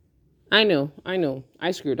I know.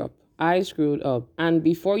 I screwed up. I screwed up. And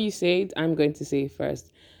before you say it, I'm going to say it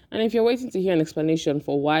first. And if you're waiting to hear an explanation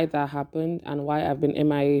for why that happened and why I've been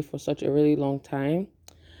MIA for such a really long time,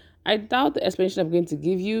 I doubt the explanation I'm going to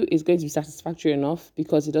give you is going to be satisfactory enough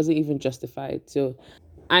because it doesn't even justify it. So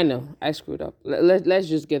I know I screwed up. Let's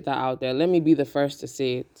just get that out there. Let me be the first to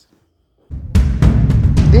say it.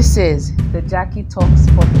 This is the Jackie Talks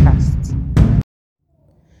podcast.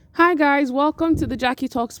 Hi, guys. Welcome to the Jackie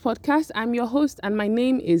Talks podcast. I'm your host, and my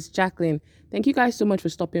name is Jacqueline. Thank you guys so much for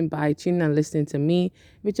stopping by, tuning and listening to me.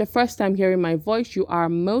 If it's your first time hearing my voice, you are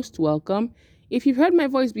most welcome. If you've heard my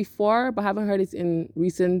voice before but haven't heard it in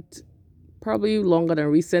recent, probably longer than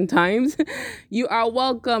recent times, you are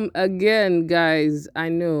welcome again, guys. I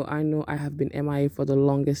know, I have been MIA for the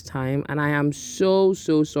longest time, and I am so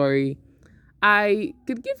sorry. I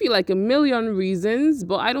could give you like a million reasons,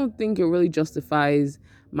 but I don't think it really justifies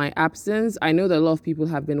my absence. I know that a lot of people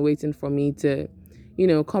have been waiting for me to,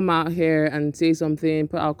 come out here and say something,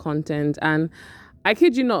 put out content. And I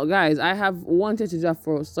kid you not, guys, I have wanted to do that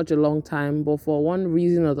for such a long time, but for one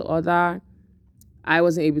reason or the other, I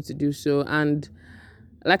wasn't able to do so. And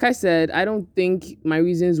like I said, I don't think my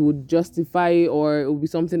reasons would justify or it would be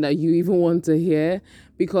something that you even want to hear.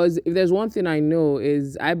 Because if there's one thing I know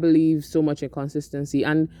is I believe so much in consistency.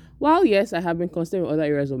 And while yes, I have been consistent in other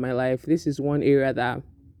areas of my life, this is one area that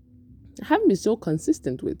I haven't been so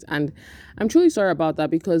consistent with. And I'm truly sorry about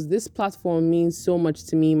that because this platform means so much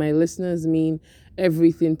to me. My listeners mean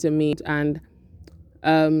everything to me. And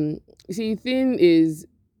see, the thing is,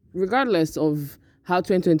 regardless of how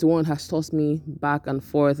 2021 has tossed me back and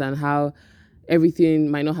forth and how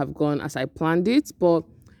everything might not have gone as I planned it, but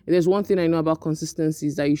if there's one thing I know about consistency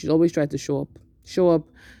is that you should always try to show up. Show up,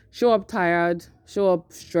 show up tired, show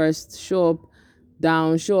up stressed, show up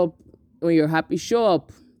down, show up when you're happy, show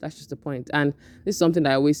up. That's just the point. And this is something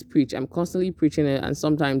that I always preach. I'm constantly preaching it, and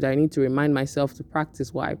sometimes I need to remind myself to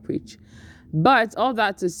practice what I preach. But all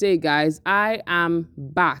that to say, guys, I am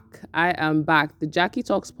back. I am back. The Jackie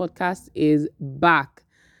Talks podcast is back.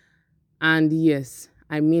 And yes,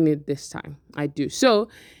 I mean it this time. I do. So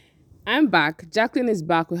I'm back. Jacqueline is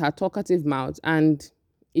back with her talkative mouth. And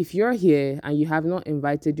if you're here and you have not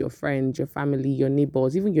invited your friends, your family, your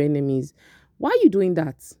neighbors, even your enemies, why are you doing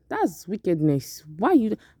that? That's wickedness. Why are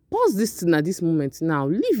you pause this thing at this moment now?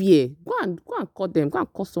 Leave here. Go and call them. Go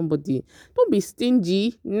and call somebody. Don't be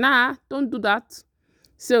stingy. Nah, don't do that.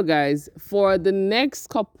 So guys, for the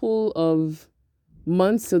next couple of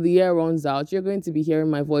months till the year runs out, you're going to be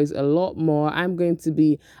hearing my voice a lot more. I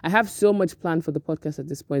have so much planned for the podcast at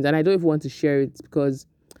this point, and I don't even want to share it because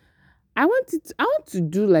I want to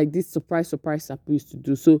do like this surprise that we used to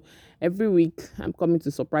do. So every week I'm coming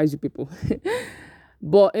to surprise you people.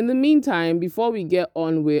 But in the meantime, before we get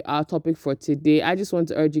on with our topic for today, I just want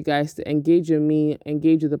to urge you guys to engage with me,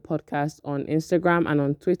 engage with the podcast on Instagram and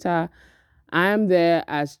on Twitter. I am there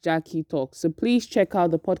as Jackie Talks. So please check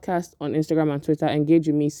out the podcast on Instagram and Twitter. Engage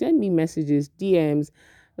with me. Send me messages, DMs,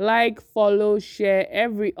 like, follow, share,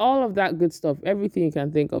 all of that good stuff. Everything you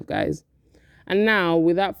can think of, guys. And now,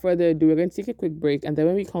 without further ado, we're going to take a quick break. And then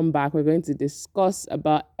when we come back, we're going to discuss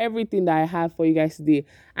about everything that I have for you guys today.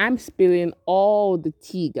 I'm spilling all the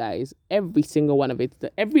tea, guys. Every single one of it.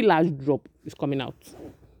 Every last drop is coming out.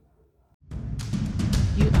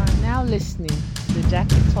 You are now listening to the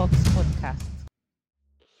Jackie Talks podcast.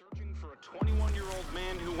 Searching for a 21-year-old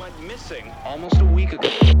man who went missing almost a week ago.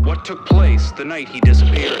 What took place the night he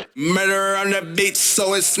disappeared? Murder on the beach,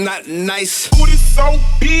 so it's not nice. Booty so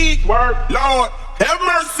big, word, Lord, have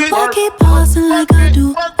mercy. Why keep pausing like I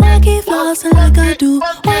do? Why keep flossing like I do?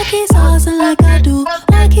 Why keep saucing like I do?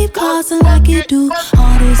 Why keep causing like you do?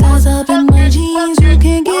 All these eyes up in my jeans, you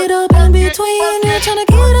can't get up in between. You're trying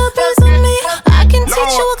to get a piece of me. I can teach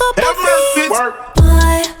you a couple things.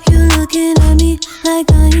 Why you looking at me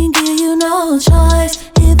like I ain't give you no choice?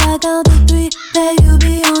 If I count to three, then you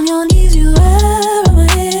be on your knees. You ever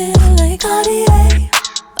my hand like Cartier.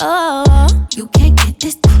 Oh, you can't get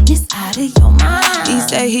this thickness out of your mind. He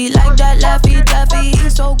say he like that laffy taffy.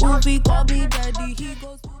 He's so goofy, call me daddy. He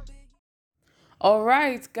goes stupid. All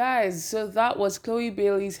right, guys. So that was Chloe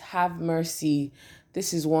Bailey's Have Mercy.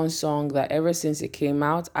 This is one song that ever since it came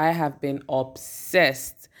out, I have been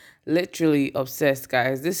obsessed. Literally obsessed,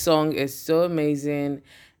 guys. This song is so amazing.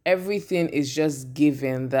 Everything is just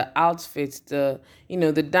given. The outfits, the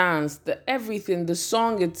dance, the everything, the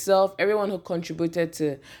song itself, everyone who contributed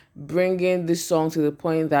to bringing this song to the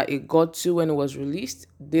point that it got to when it was released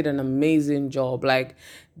did an amazing job. Like,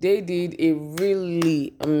 they did a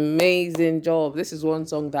really amazing job. This is one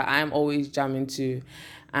song that I'm always jamming to.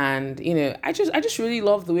 And I just really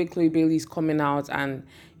love the way Chloe Bailey's coming out and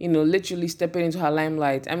literally stepping into her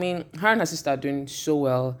limelight. I mean, her and her sister are doing so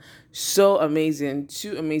well, so amazing,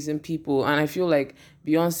 two amazing people, and I feel like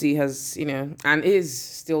Beyonce has and is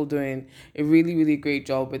still doing a really really great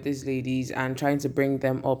job with these ladies and trying to bring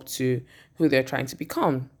them up to who they're trying to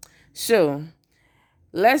become. So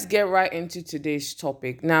let's get right into today's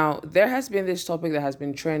topic. Now, there has been this topic that has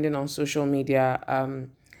been trending on social media,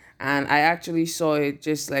 and I actually saw it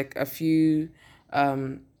just like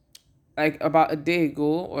like about a day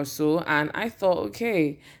ago or so, and I thought,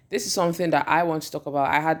 okay, this is something that I want to talk about.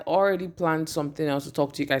 I had already planned something else to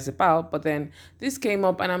talk to you guys about, but then this came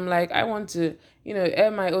up, and I'm like, I want to,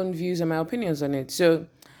 air my own views and my opinions on it. So,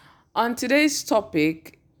 on today's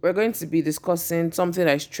topic, we're going to be discussing something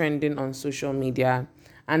that is trending on social media.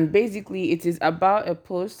 And basically, it is about a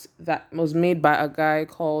post that was made by a guy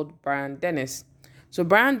called Brian Dennis. So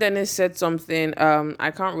Brian Dennis said something.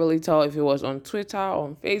 I can't really tell if it was on Twitter or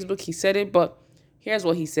on Facebook. He said it, but here's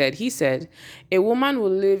what he said. He said, "A woman will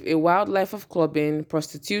live a wild life of clubbing,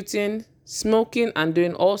 prostituting, smoking, and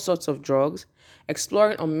doing all sorts of drugs,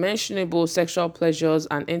 exploring unmentionable sexual pleasures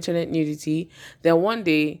and internet nudity. Then one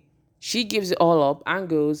day, she gives it all up and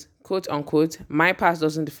goes, quote unquote, my past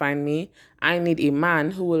doesn't define me. I need a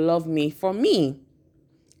man who will love me for me.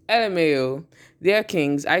 LMAO, dear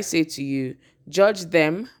kings, I say to you, judge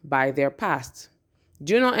them by their past.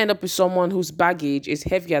 Do not end up with someone whose baggage is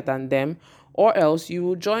heavier than them, or else you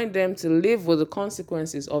will join them to live with the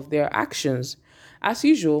consequences of their actions. As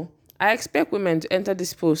usual, I expect women to enter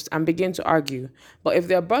this post and begin to argue, but if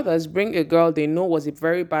their brothers bring a girl they know was a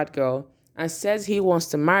very bad girl and says he wants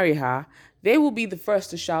to marry her, they will be the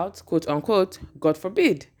first to shout, quote unquote, God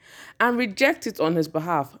forbid, and reject it on his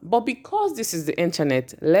behalf. But because this is the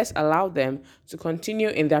internet, let's allow them to continue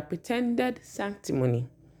in their pretended sanctimony.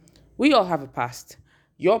 We all have a past.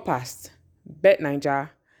 Your past, Bet Ninja,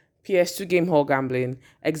 PS2 game hall gambling,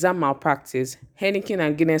 exam malpractice, Heineken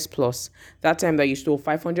and Guinness Plus, that time that you stole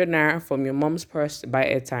 500 naira from your mom's purse to buy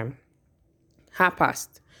airtime. Her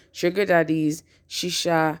past, sugar daddies,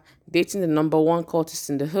 shisha, dating the number one cultist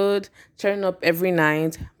in the hood, turning up every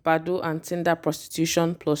night, Badu and Tinder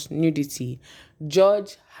prostitution plus nudity.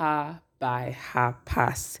 Judge her by her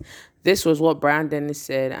past. This was what Brian Dennis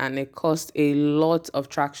said, and it caused a lot of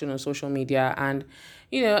traction on social media. And,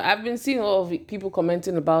 I've been seeing a lot of people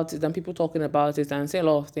commenting about it and people talking about it and saying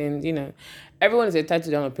a lot of things. Everyone is entitled to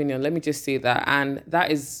their own opinion. Let me just say that. And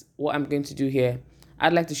that is what I'm going to do here.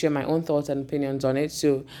 I'd like to share my own thoughts and opinions on it.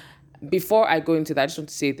 So before I go into that, I just want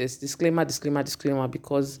to say this disclaimer,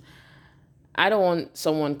 because I don't want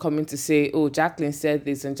someone coming to say, oh, Jacqueline said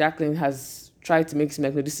this and Jacqueline has tried to make it seem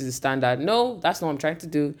like, no, this is the standard. No, that's not what I'm trying to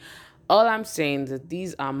do. All I'm saying is that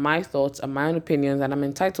these are my thoughts and my own opinions, and I'm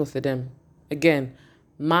entitled to them. Again,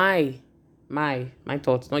 my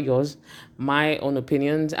thoughts, not yours, my own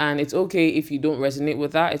opinions. And it's okay if you don't resonate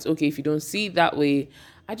with that. It's okay if you don't see it that way.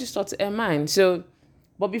 I just thought to air mine. So,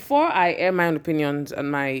 but before I air my own opinions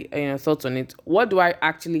and my thoughts on it, what do I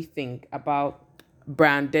actually think about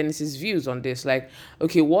Brian Dennis's views on this? Like,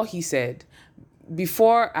 okay, what he said.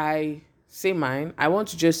 Before I say mine, I want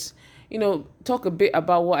to just talk a bit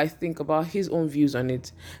about what I think about his own views on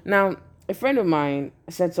it. Now, a friend of mine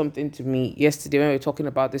said something to me yesterday when we were talking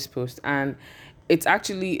about this post, and it's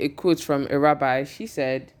actually a quote from a rabbi. She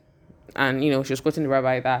said, and she was quoting the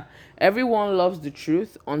rabbi, that everyone loves the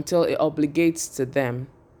truth until it obligates to them.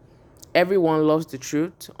 Everyone loves the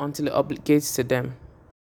truth until it obligates to them.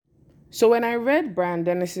 So when I read Brian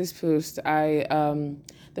Dennis's post,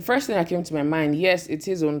 the first thing that came to my mind, yes, it's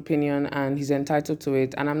his own opinion and he's entitled to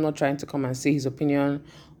it. And I'm not trying to come and say his opinion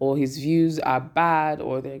or his views are bad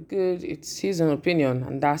or they're good. It's his own opinion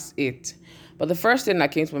and that's it. But the first thing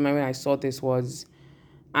that came to my mind when I saw this was,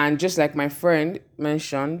 and just like my friend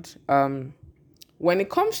mentioned, when it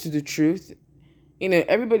comes to the truth,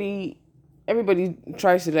 everybody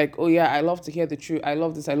tries to like, oh yeah, I love to hear the truth. I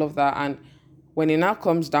love this, I love that. And when it now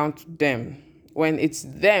comes down to them, when it's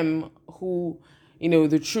them who,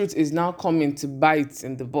 the truth is now coming to bite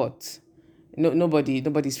in the butt,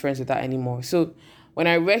 nobody's friends with that anymore. So when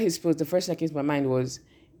I read his post, the first thing that came to my mind was,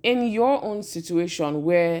 in your own situation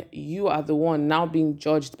where you are the one now being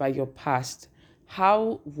judged by your past,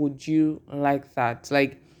 how would you like that?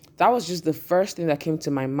 Like, that was just the first thing that came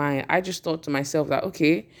to my mind. I just thought to myself that,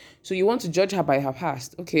 okay, so you want to judge her by her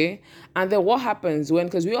past, okay? And then what happens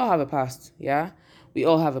because we all have a past, yeah? We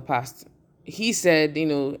all have a past. He said,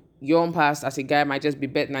 your own past as a guy might just be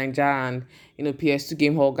Bet Ninja and, PS2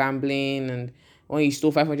 game hall gambling and when you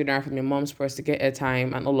stole 500 naira from your mom's purse to get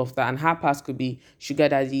airtime and all of that. And her past could be sugar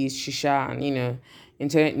daddies, shisha and,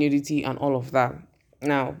 internet nudity and all of that.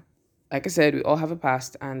 Now, like I said, we all have a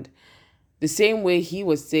past, and the same way he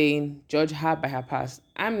was saying, judge her by her past,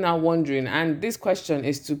 I'm now wondering, and this question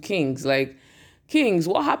is to kings, like, kings,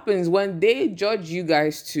 what happens when they judge you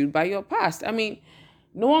guys too by your past? I mean,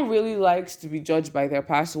 no one really likes to be judged by their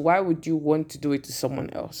past. So why would you want to do it to someone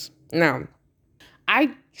else? Now,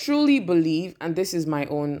 I truly believe, and this is my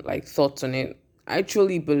own like thoughts on it, I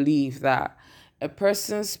truly believe that a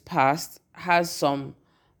person's past has some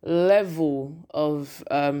level of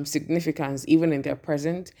significance even in their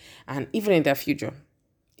present and even in their future.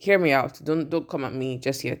 Hear me out. Don't come at me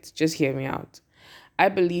just yet. Just hear me out. I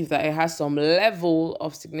believe that it has some level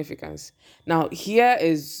of significance. Now, here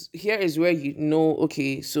is where you know,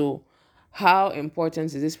 okay, so how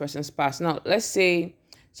important is this person's past? Now, let's say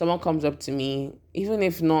someone comes up to me, even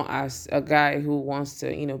if not as a guy who wants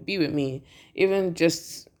to, be with me, even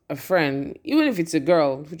just a friend, even if it's a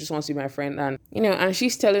girl who just wants to be my friend, and and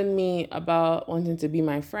she's telling me about wanting to be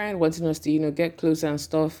my friend, wanting us to, get closer and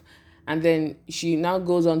stuff. And then she now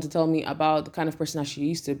goes on to tell me about the kind of person that she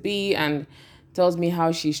used to be, and tells me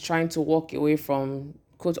how she's trying to walk away from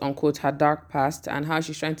quote unquote her dark past, and how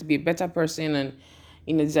she's trying to be a better person. And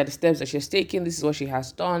these are the steps that she's taking, this is what she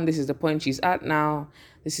has done, this is the point she's at now,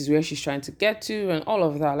 this is where she's trying to get to, and all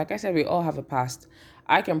of that. Like I said, we all have a past.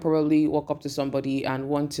 I can probably walk up to somebody and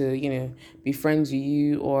want to be friends with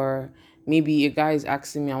you, or maybe a guy is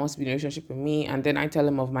asking me, I want to be in a relationship with me, and then I tell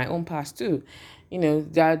him of my own past too.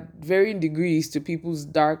 There are varying degrees to people's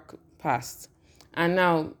dark past. And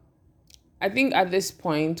now, I think at this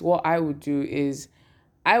point, what I would do is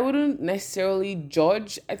I wouldn't necessarily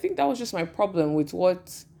judge. I think that was just my problem with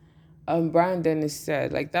what Brian Dennis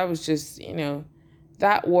said. Like, that was just,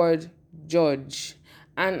 that word judge.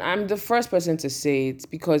 And I'm the first person to say it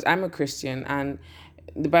because I'm a Christian and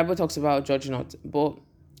the Bible talks about judge not. But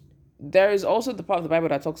there is also the part of the Bible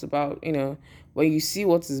that talks about, when you see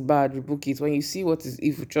what is bad, rebuke it. When you see what is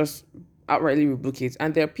evil, just outrightly rebuke it.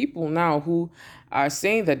 And there are people now who are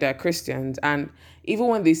saying that they're Christians, and even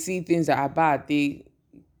when they see things that are bad, they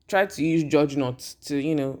try to use judge not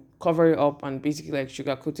to, cover it up and basically like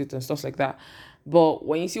sugarcoat it and stuff like that. But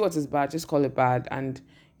when you see what is bad, just call it bad. And,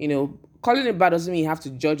 calling it bad doesn't mean you have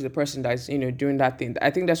to judge the person that's, doing that thing.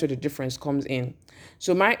 I think that's where the difference comes in.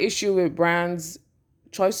 So my issue with Brian's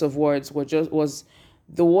choice of words was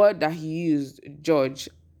the word that he used, judge.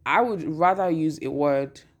 I would rather use a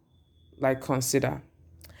word like consider.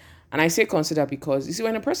 And I say consider because, you see,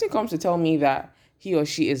 when a person comes to tell me that he or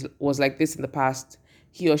she was like this in the past,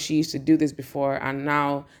 he or she used to do this before, and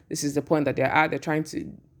now this is the point that they're trying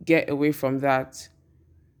to get away from that.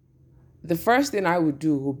 The first thing I would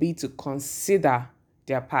do would be to consider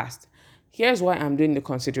their past. Here's why I'm doing the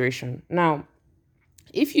consideration. Now,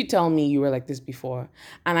 if you tell me you were like this before,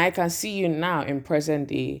 and I can see you now in present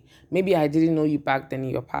day, maybe I didn't know you back then in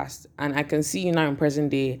your past, and I can see you now in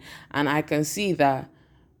present day, and I can see that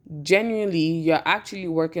genuinely you're actually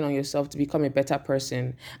working on yourself to become a better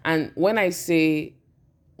person. And when I say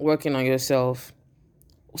working on yourself,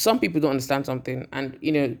 some people don't understand something. And,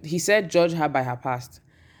 he said, judge her by her past.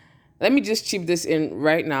 Let me just chip this in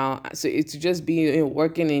right now. So it's just be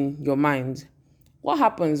working in your mind. What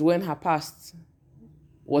happens when her past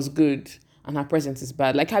was good and her present is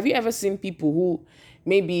bad? Like, have you ever seen people who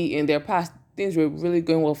maybe in their past things were really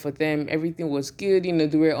going well for them, everything was good,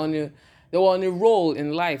 they were on a roll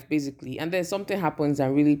in life basically, and then something happens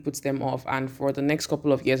and really puts them off, and for the next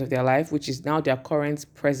couple of years of their life, which is now their current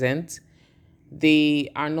present, they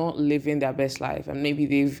are not living their best life, and maybe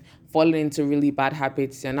they've fallen into really bad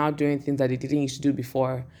habits and now doing things that they didn't used to do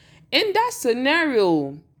before. In that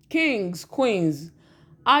scenario, kings, queens,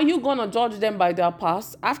 are you gonna judge them by their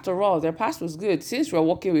past? After all, their past was good. Since we're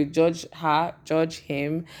working with judge her, judge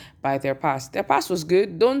him by their past. Their past was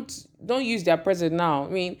good. Don't use their present now. I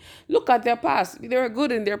mean, look at their past. They were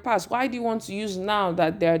good in their past. Why do you want to use now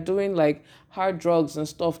that they're doing like hard drugs and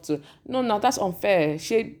stuff to? No, that's unfair.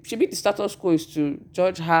 Should be the status quo is to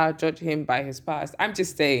judge her, judge him by his past. I'm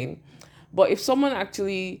just saying. But if someone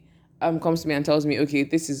actually comes to me and tells me, okay,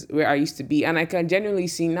 this is where I used to be, and I can genuinely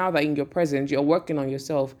see now that in your present, you're working on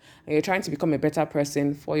yourself and you're trying to become a better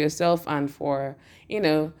person for yourself and for,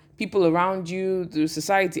 people around you, the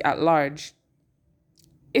society at large,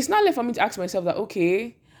 it's not left for me to ask myself that,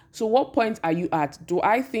 okay, so what point are you at? Do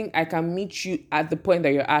I think I can meet you at the point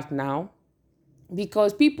that you're at now?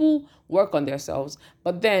 Because people work on themselves,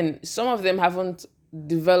 but then some of them haven't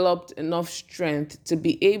developed enough strength to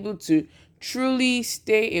be able to truly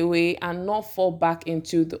stay away and not fall back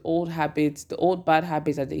into the old habits, the old bad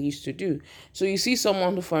habits that they used to do. So you see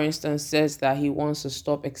someone who, for instance, says that he wants to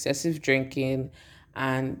stop excessive drinking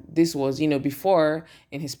And this was, before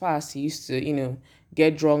in his past, he used to,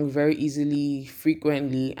 get drunk very easily,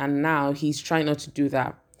 frequently. And now he's trying not to do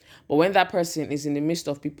that. But when that person is in the midst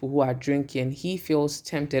of people who are drinking, he feels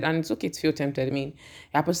tempted. And it's okay to feel tempted. I mean,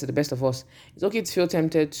 it happens to the best of us. It's okay to feel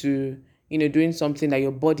tempted to, doing something that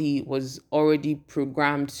your body was already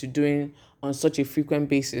programmed to doing on such a frequent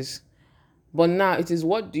basis. But now it is,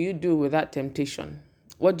 what do you do with that temptation?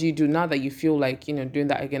 What do you do now that you feel like, doing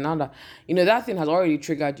that again? Now that, that thing has already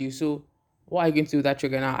triggered you. So what are you going to do with that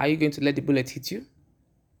trigger now? Are you going to let the bullet hit you?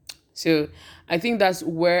 So I think that's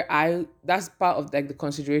that's part of like the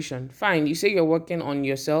consideration. Fine, you say you're working on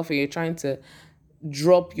yourself and you're trying to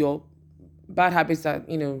drop your bad habits that,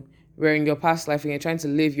 were in your past life, and you're trying to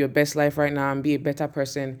live your best life right now and be a better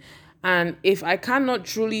person. And if I cannot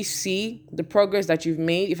truly see the progress that you've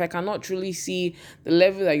made, if I cannot truly see the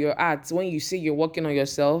level that you're at when you say you're working on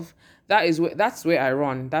yourself, that's where I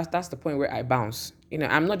run. That's the point where I bounce.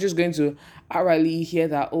 I'm not just going to outrightly hear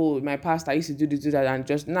that, oh, in my past I used to do this, do that, and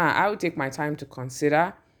just I would take my time to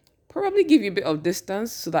consider, probably give you a bit of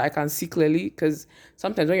distance so that I can see clearly. Because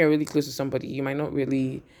sometimes when you're really close to somebody, you might not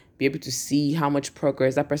really be able to see how much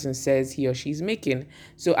progress that person says he or she's making.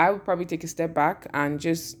 So I would probably take a step back and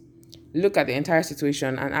just look at the entire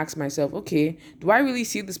situation and ask myself, okay, do I really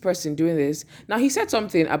see this person doing this? Now, he said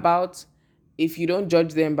something about, if you don't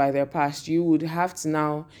judge them by their past, you'll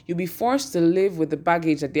be forced to live with the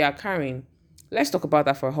baggage that they are carrying. Let's talk about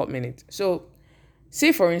that for a hot minute. So,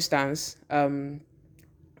 say for instance,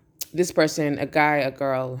 this person, a guy, a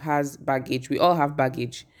girl, has baggage. We all have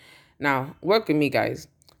baggage. Now, work with me, guys.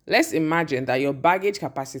 Let's imagine that your baggage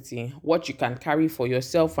capacity, what you can carry for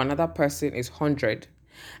yourself, for another person, is 100.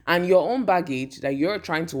 And your own baggage that you're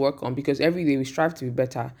trying to work on, because every day we strive to be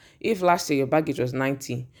better. If last year your baggage was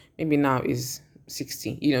 90, maybe now is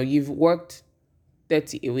 60. You've worked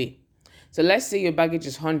 30 away. So let's say your baggage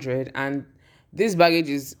is 100, and this baggage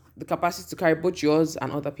is the capacity to carry both yours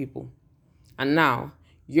and other people. And now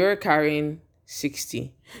you're carrying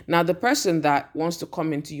 60. Now the person that wants to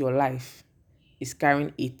come into your life is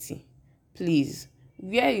carrying 80. Please,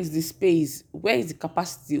 where is the space? Where is the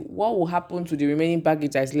capacity? What will happen to the remaining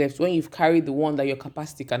baggage that is left when you've carried the one that your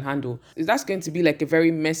capacity can handle? That's going to be like a very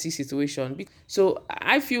messy situation. So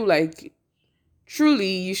I feel like truly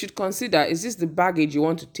you should consider, is this the baggage you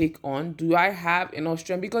want to take on? Do I have enough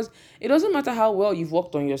strength? Because it doesn't matter how well you've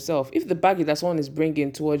worked on yourself. If the baggage that someone is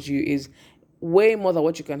bringing towards you is way more than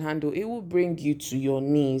what you can handle, it will bring you to your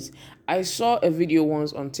knees. I saw a video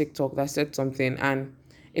once on TikTok that said something, and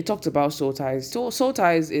it talked about soul ties. So soul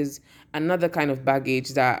ties is another kind of baggage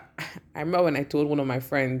that I remember when I told one of my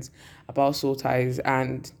friends about soul ties,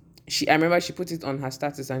 and I remember she put it on her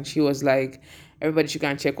status, and she was like, everybody should go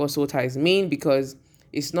and check what soul ties mean, because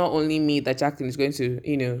it's not only me that Jacqueline is going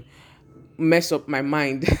to, mess up my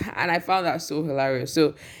mind. And I found that so hilarious.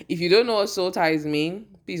 So if you don't know what soul ties mean,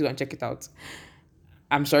 please go and check it out.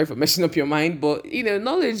 I'm sorry for messing up your mind, but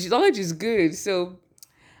knowledge is good. So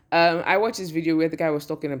I watched this video where the guy was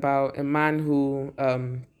talking about a man who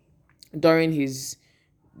during his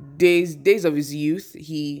days of his youth,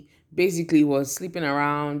 he basically was sleeping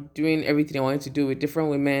around, doing everything he wanted to do with different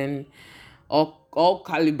women, all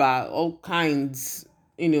caliber, all kinds,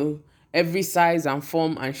 every size and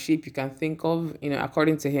form and shape you can think of,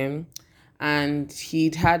 according to him. And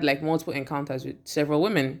he'd had like multiple encounters with several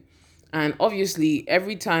women. And obviously,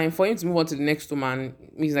 every time for him to move on to the next woman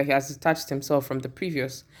means that he has detached himself from the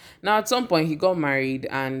previous. Now, at some point, he got married,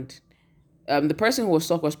 and the person who was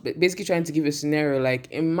stuck was basically trying to give a scenario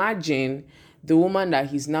like, imagine the woman that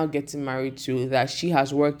he's now getting married to, that she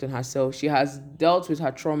has worked on herself. She has dealt with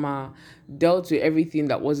her trauma, dealt with everything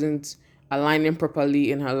that wasn't aligning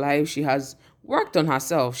properly in her life. She has worked on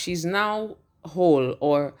herself. She's now whole,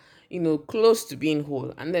 or, close to being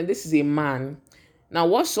whole. And then this is a man. Now,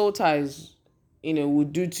 what soul ties,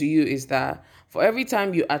 would do to you is that for every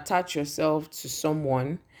time you attach yourself to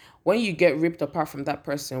someone, when you get ripped apart from that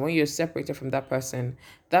person, when you're separated from that person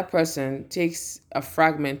takes a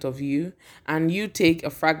fragment of you, and you take a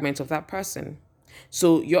fragment of that person.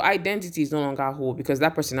 So your identity is no longer whole, because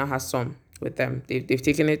that person now has some with them. They've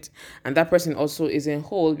taken it, and that person also isn't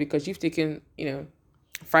whole because you've taken,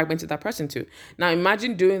 fragments of that person too. Now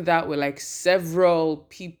imagine doing that with like several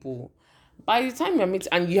people. By the time you meet,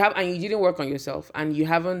 and you didn't work on yourself, and you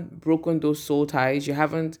haven't broken those soul ties, you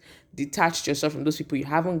haven't detached yourself from those people,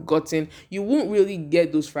 you won't really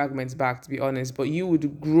get those fragments back, to be honest, but you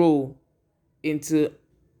would grow into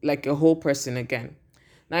like a whole person again.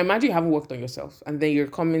 Now imagine you haven't worked on yourself, and then you're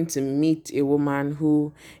coming to meet a woman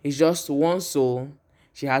who is just one soul,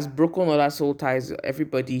 She has broken all her soul ties,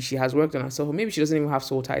 everybody. She has worked on herself. Or maybe she doesn't even have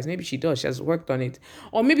soul ties. Maybe she does. She has worked on it.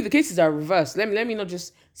 Or maybe the cases are reversed. Let me not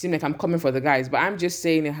just seem like I'm coming for the guys, but I'm just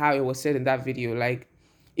saying it how it was said in that video. Like,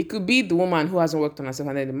 it could be the woman who hasn't worked on herself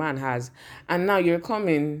and then the man has. And now you're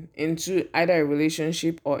coming into either a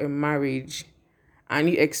relationship or a marriage and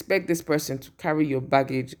you expect this person to carry your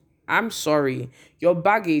baggage. I'm sorry. Your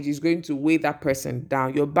baggage is going to weigh that person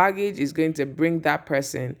down. Your baggage is going to bring that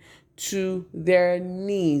person to their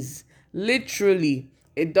knees. Literally,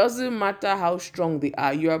 it doesn't matter how strong they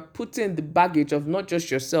are. You are putting the baggage of not just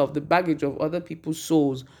yourself, the baggage of other people's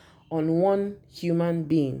souls on one human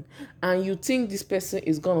being. And you think this person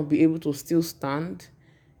is going to be able to still stand?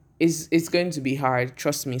 It's going to be hard,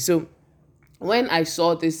 trust me. So when I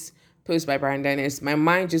saw this post by Brian Dennis, my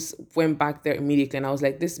mind just went back there immediately and I was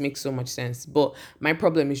like, this makes so much sense. But my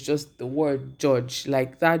problem is just the word judge.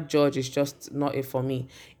 Like, that judge is just not it for me.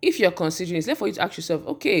 If you're considering, it's left for you to ask yourself,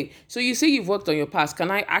 okay, so you say you've worked on your past. Can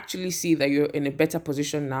I actually see that you're in a better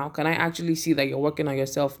position now? Can I actually see that you're working on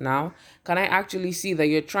yourself now? Can I actually see that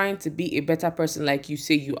you're trying to be a better person like you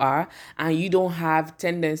say you are, and you don't have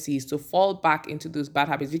tendencies to fall back into those bad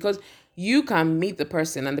habits? Because you can meet the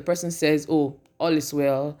person and the person says, oh, all is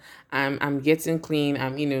well, I'm getting clean,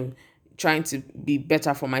 I'm, trying to be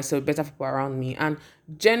better for myself, better for people around me. And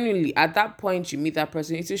genuinely, at that point you meet that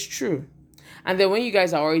person, it is true. And then when you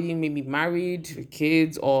guys are already maybe married with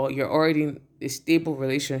kids, or you're already in a stable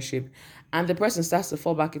relationship, and the person starts to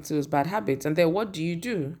fall back into those bad habits, and then what do you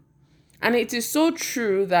do? And it is so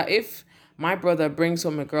true that if my brother brings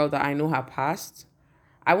home a girl that I know her past,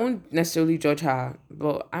 I won't necessarily judge her,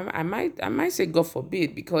 but I might say God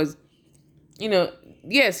forbid, because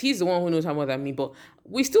yes, he's the one who knows her more than me, but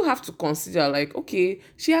we still have to consider, like, okay,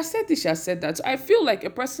 she has said this, she has said that. So I feel like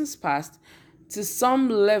a person's past, to some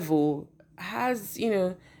level, has,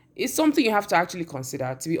 it's something you have to actually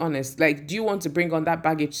consider, to be honest. Like, do you want to bring on that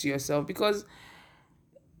baggage to yourself? Because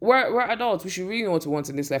we're adults. We should really know what we want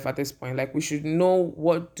in this life at this point. Like, we should know,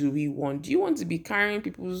 what do we want? Do you want to be carrying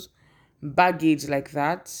people's baggage like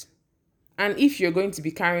that? And if you're going to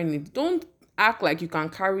be carrying it, don't act like you can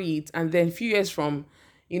carry it, and then a few years from,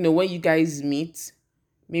 when you guys meet,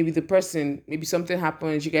 maybe something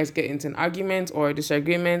happens, you guys get into an argument or a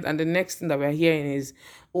disagreement, and the next thing that we're hearing is,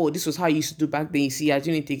 oh, this was how you used to do back then, you see, you're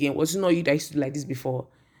doing it again. Was it not you that used to do like this before?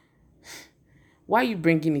 Why are you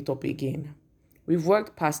bringing it up again? We've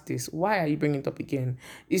worked past this. Why are you bringing it up again?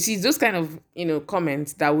 You see, those kind of,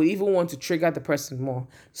 comments that would even want to trigger the person more.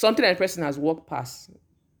 Something that the person has walked past.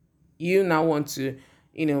 You now want to,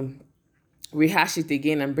 rehash it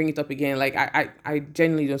again and bring it up again. Like, I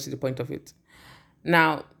genuinely don't see the point of it.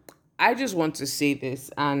 Now, I just want to say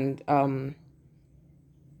this, and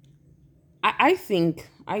I think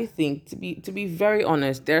to be very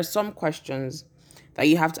honest, there are some questions that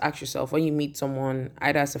you have to ask yourself when you meet someone,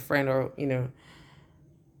 either as a friend or,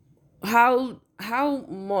 how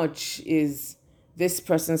much is this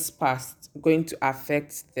person's past going to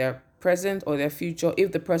affect their present or their future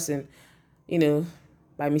if the person,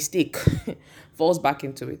 by mistake, falls back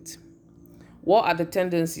into it? What are the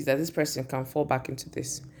tendencies that this person can fall back into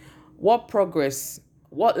this? What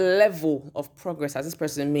level of progress has this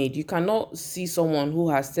person made? You cannot see someone who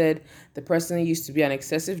has said the person used to be an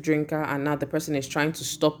excessive drinker and now the person is trying to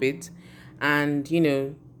stop it, and,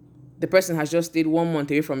 the person has just stayed 1 month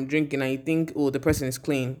away from drinking, and you think, oh, the person is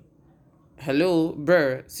clean. Hello,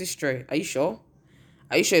 bruh, sister, are you sure?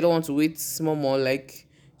 Are you sure you don't want to wait small more? Like,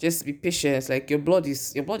 just be patient. Like, your blood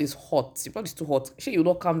is hot. Your blood is too hot. Sure, you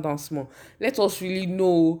don't calm down small. Let us really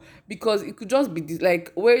know, because it could just be this,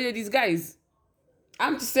 like, where are these guys?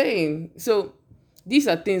 I'm just saying. So these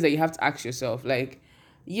are things that you have to ask yourself. Like,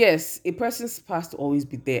 yes, a person's past will always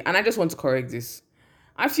be there. And I just want to correct this.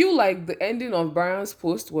 I feel like the ending of Brian's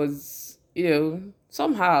post was,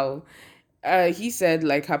 somehow, he said,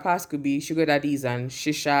 like, her past could be sugar daddies and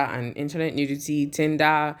shisha and internet nudity,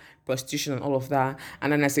 Tinder, prostitution, and all of that.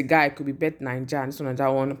 And then as a guy, it could be Bet Ninja and this one and that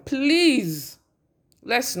one. Please,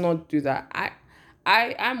 let's not do that.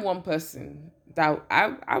 I'm one person that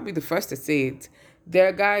I'll be the first to say it. There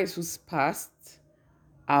are guys whose past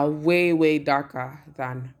are way, way darker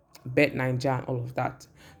than Bet Ninja and all of that.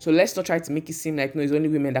 So let's not try to make it seem like, no, it's only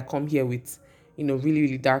women that come here with, really,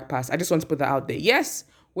 really dark past. I just want to put that out there. Yes,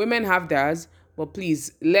 women have theirs, but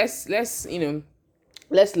please, let's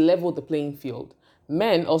level the playing field.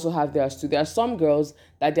 Men also have theirs too. There are some girls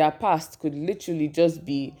that their past could literally just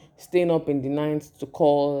be staying up in the night to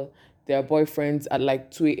call their boyfriends at like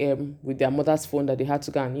 2 a.m. with their mother's phone that they had to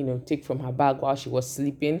go and, take from her bag while she was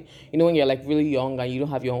sleeping. When you're like really young and you don't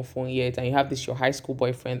have your own phone yet and you have this, your high school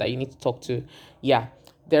boyfriend that you need to talk to. Yeah.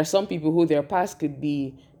 There are some people who their past could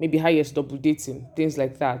be maybe highest double dating, things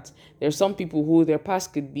like that. There are some people who their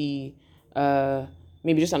past could be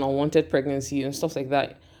maybe just an unwanted pregnancy and stuff like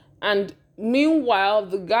that. And meanwhile,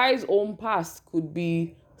 the guy's own past could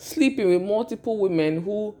be sleeping with multiple women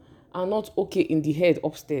who are not okay in the head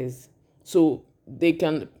upstairs. So they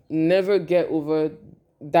can never get over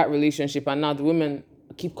that relationship. And now the women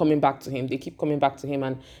keep coming back to him. They keep coming back to him,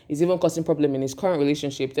 and it's even causing problem in his current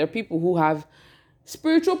relationship. There are people who have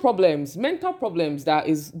spiritual problems, mental problems that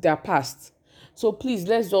is their past. So please,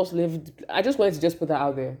 let's just live. I just wanted to just put that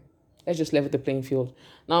out there. Let's just level the playing field.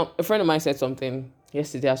 Now, a friend of mine said something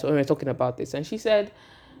yesterday, so we were talking about this, and she said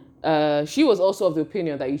she was also of the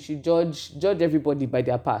opinion that you should judge everybody by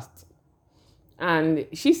their past. And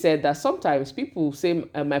she said that sometimes people say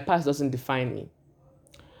my past doesn't define me.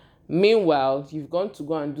 Meanwhile, you've gone to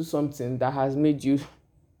go and do something that has made you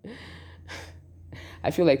I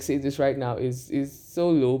feel like saying this right now is so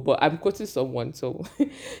low, but I'm quoting someone. So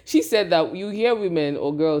she said that you hear women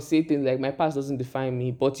or girls say things like, my past doesn't define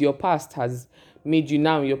me, but your past has made you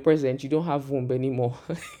now in your present. You don't have womb anymore.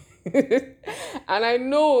 And I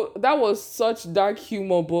know that was such dark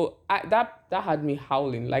humor, but that had me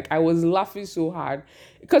howling. Like, I was laughing so hard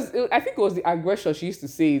because I think it was the aggression she used to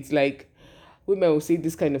say. It's like women will say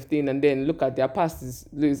this kind of thing and then look at their past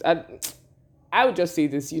is. I would just say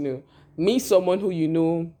this, meet someone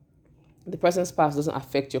who the person's past doesn't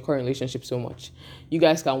affect your current relationship so much. You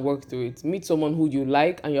guys can work through it. Meet someone who you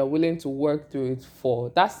like and you're willing to work through it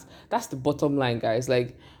for. That's the bottom line, guys.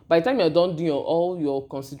 Like, by the time you're done doing all your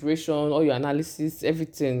consideration, all your analysis,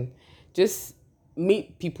 everything, just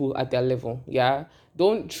meet people at their level. Yeah.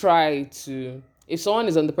 Don't try to, if someone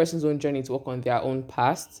is on the person's own journey to work on their own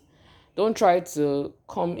past, don't try to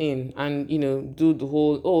come in and, do the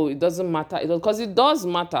whole, it doesn't matter. Because it does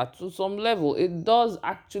matter to some level. It does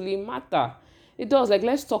actually matter. It does. Like,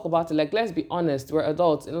 let's talk about it. Like, let's be honest. We're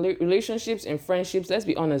adults. In relationships, in friendships, let's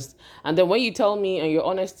be honest. And then when you tell me and you're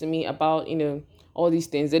honest to me about, all these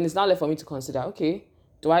things, then it's not left for me to consider, okay,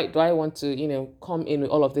 do I want to, come in with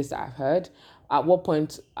all of this that I've heard? At what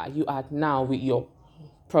point are you at now with your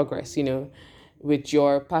progress, with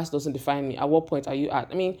your past doesn't define me? At what point are you at?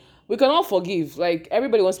 I mean, we can all forgive. Like,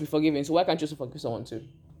 everybody wants to be forgiven, so why can't you also forgive someone too?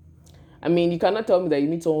 I mean, you cannot tell me that you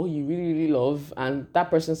meet someone who you really, really love and that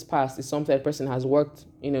person's past is something that person has worked,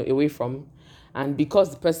 away from. And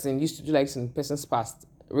because the person used to do like in the person's past,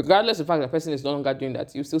 regardless of the fact that the person is no longer doing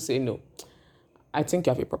that, you still say no. I think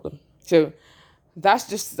you have a problem. So that's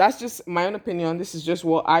just my own opinion. This is just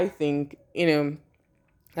what I think,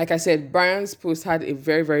 Like I said, Brian's post had a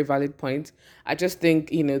very, very valid point. I just think,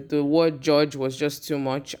 the word judge was just too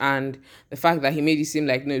much. And the fact that he made it seem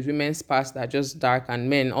like, no, it's women's past that are just dark and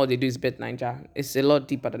men, all they do is bet Niger. It's a lot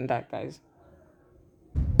deeper than that, guys.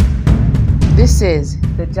 This is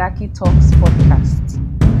the Jackie Talks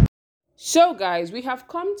podcast. So, guys, we have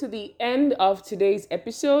come to the end of today's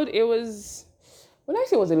episode. It was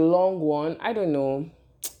a long one. I don't know.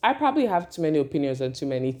 I probably have too many opinions on too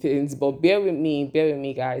many things, but bear with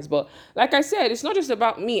me, guys. But like I said, it's not just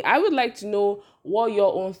about me. I would like to know what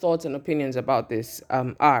your own thoughts and opinions about this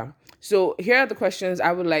are. So here are the questions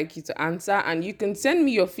I would like you to answer, and you can send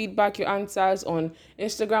me your feedback, your answers on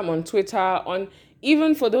Instagram, on Twitter,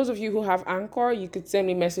 even for those of you who have Anchor, you could send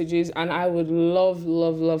me messages, and I would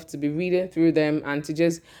love to be reading through them and to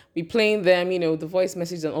just be playing them, the voice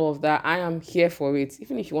messages and all of that. I am here for it.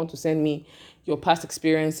 Even if you want to send me your past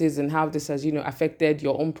experiences and how this has, affected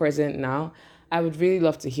your own present now, I would really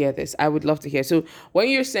love to hear this. I would love to hear. So when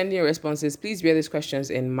you're sending your responses, please bear these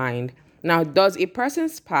questions in mind. Now, does a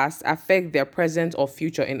person's past affect their present or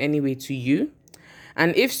future in any way to you?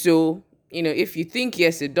 And if so, if you think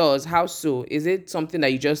yes, it does, how so? Is it something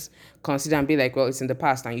that you just consider and be like, well, it's in the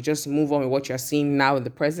past and you just move on with what you're seeing now in the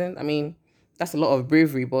present? I mean, that's a lot of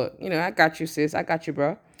bravery, but, I got you, sis. I got you,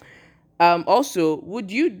 bro. Also, would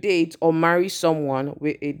you date or marry someone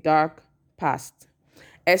with a dark past?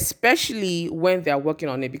 Especially when they're working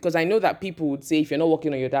on it, because I know that people would say, if you're not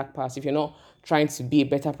working on your dark past, if you're not trying to be a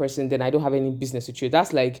better person, then I don't have any business with you.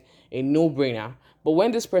 That's like a no-brainer. But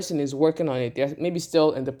when this person is working on it, they're maybe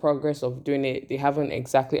still in the progress of doing it, they haven't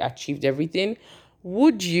exactly achieved everything,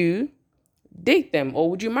 would you date them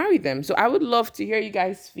or would you marry them? So I would love to hear you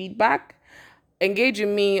guys' feedback. Engage with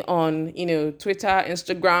me on, Twitter,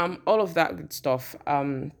 Instagram, all of that good stuff.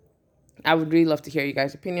 I would really love to hear you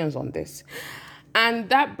guys' opinions on this. And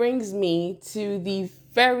that brings me to the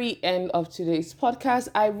very end of today's podcast.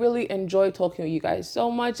 I really enjoyed talking with you guys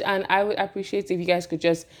so much, and I would appreciate if you guys could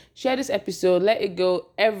just share this episode, let it go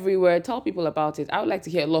everywhere, tell people about it. I would like to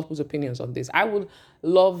hear a lot of people's opinions on this. I would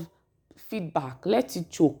love feedback. Let it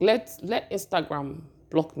choke. Let Instagram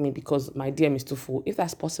block me because my DM is too full. If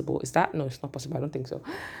that's possible, is that? No, it's not possible. I don't think so.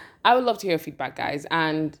 I would love to hear feedback, guys.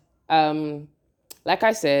 And like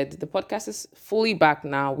I said, the podcast is fully back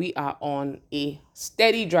now. We are on a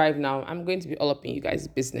steady drive now. I'm going to be all up in you guys'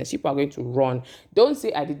 business. People are going to run. Don't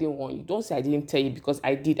say I didn't warn you. Don't say I didn't tell you, because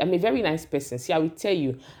I did. I'm a very nice person. See, I will tell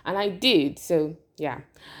you. And I did. So, yeah.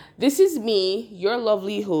 This is me, your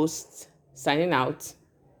lovely host, signing out.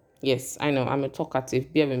 Yes, I know, I'm a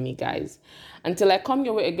talkative. Bear with me, guys. Until I come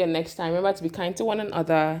your way again next time, remember to be kind to one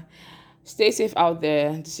another. Stay safe out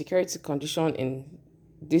there. The security condition in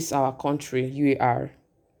this our country, UAR,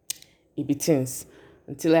 it be things.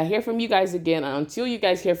 Until I hear from you guys again, and until you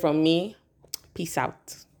guys hear from me, peace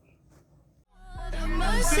out.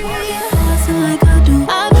 Like I do,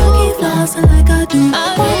 I keep flossing like I do, I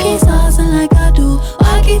keep saucing like I do,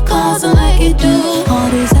 I keep causing like it do. All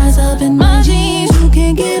these eyes up in my jeans, you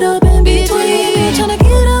can't get up in between. Tryna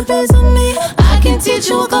get a piece of me, I can teach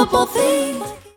you a couple things.